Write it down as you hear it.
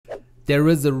There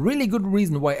is a really good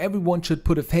reason why everyone should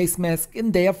put a face mask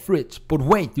in their fridge. But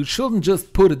wait, you shouldn't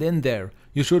just put it in there.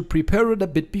 You should prepare it a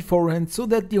bit beforehand so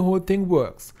that the whole thing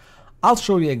works. I'll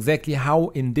show you exactly how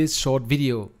in this short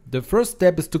video. The first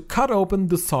step is to cut open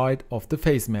the side of the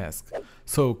face mask.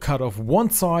 So cut off one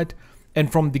side, and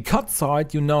from the cut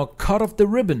side you now cut off the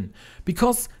ribbon,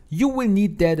 because you will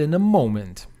need that in a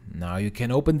moment. Now you can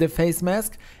open the face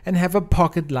mask and have a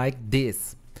pocket like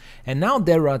this. And now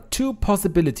there are two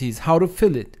possibilities how to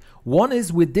fill it. One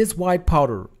is with this white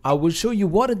powder. I will show you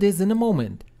what it is in a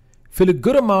moment. Fill a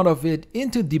good amount of it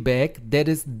into the bag that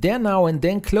is there now, and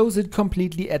then close it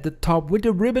completely at the top with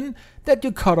a ribbon that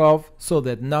you cut off so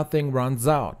that nothing runs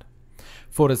out.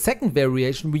 For the second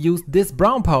variation we use this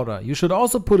brown powder. You should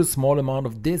also put a small amount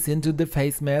of this into the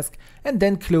face mask and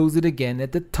then close it again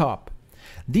at the top.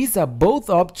 These are both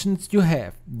options you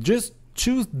have. Just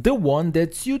choose the one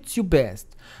that suits you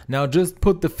best. Now just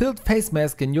put the filled face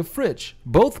mask in your fridge.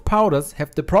 Both powders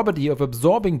have the property of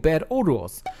absorbing bad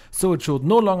odors, so it should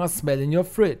no longer smell in your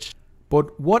fridge.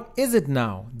 But what is it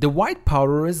now? The white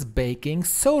powder is baking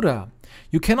soda.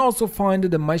 You can also find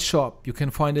it in my shop. You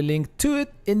can find a link to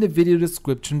it in the video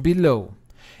description below.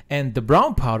 And the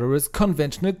brown powder is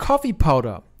conventional coffee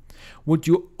powder. Would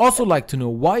you also like to know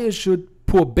why you should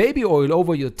pour baby oil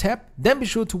over your tap? Then be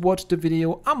sure to watch the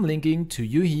video I'm linking to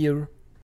you here.